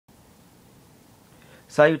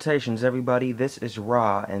Salutations everybody, this is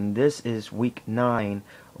Ra, and this is week 9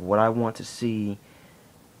 of what I want to see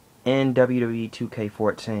in WWE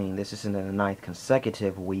 2K14. This is in the 9th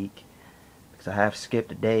consecutive week, because I have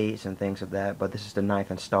skipped days and things of that, but this is the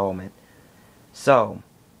 9th installment. So,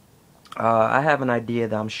 I have an idea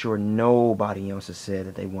that I'm sure nobody else has said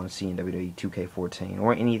that they want to see in WWE 2K14,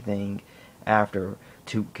 or anything after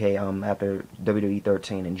 2K, after WWE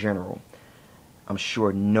 13 in general. I'm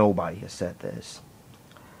sure nobody has said this.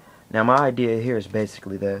 Now, my idea here is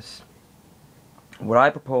basically this. What I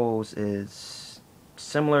propose is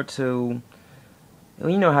similar to,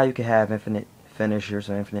 you know how you can have infinite finishers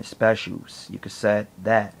or infinite specials. You could set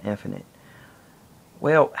that infinite.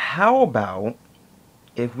 Well, how about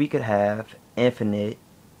if we could have infinite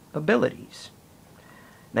abilities?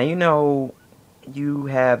 Now, you know, you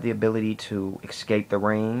have the ability to escape the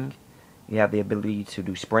ring. You have the ability to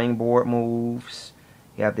do springboard moves.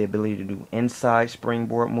 You have the ability to do inside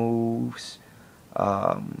springboard moves.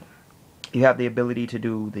 You have the ability to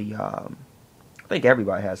do the, I think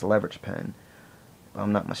everybody has a leverage pin, if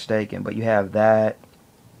I'm not mistaken. But you have that.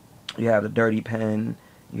 You have the dirty pin.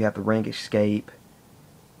 You have the ring escape.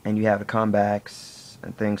 And you have the comebacks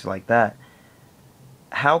and things like that.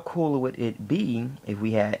 How cool would it be if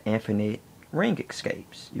we had infinite ring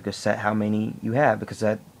escapes? You could set how many you have, because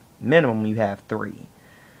at minimum you have 3.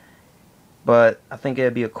 But I think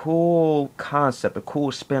it'd be a cool concept, a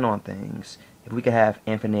cool spin on things, if we could have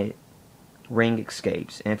infinite ring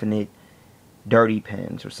escapes, infinite dirty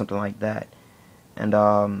pins, or something like that. And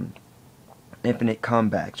infinite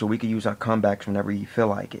comebacks, or we could use our comebacks whenever you feel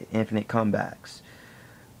like it. Infinite comebacks.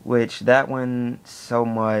 Which, that one, so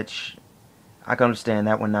much, I can understand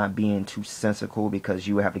that one not being too sensical, because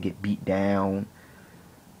you would have to get beat down.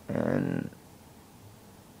 And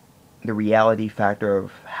the reality factor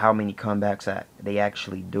of how many comebacks they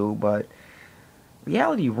actually do, but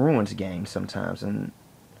reality ruins games sometimes, and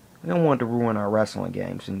we don't want to ruin our wrestling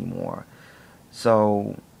games anymore.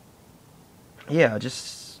 So, yeah,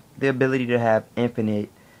 just the ability to have infinite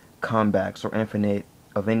comebacks, or infinite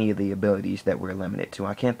of any of the abilities that we're limited to.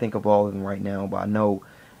 I can't think of all of them right now, but I know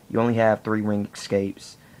you only have 3 ring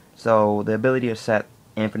escapes, so the ability to set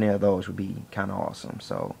infinite of those would be kind of awesome.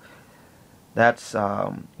 So that's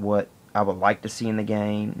what I would like to see in the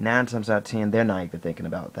game. 9 times out of 10, they're not even thinking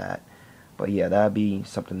about that. But yeah, that'd be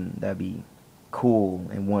something that'd be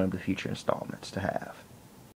cool in one of the future installments to have.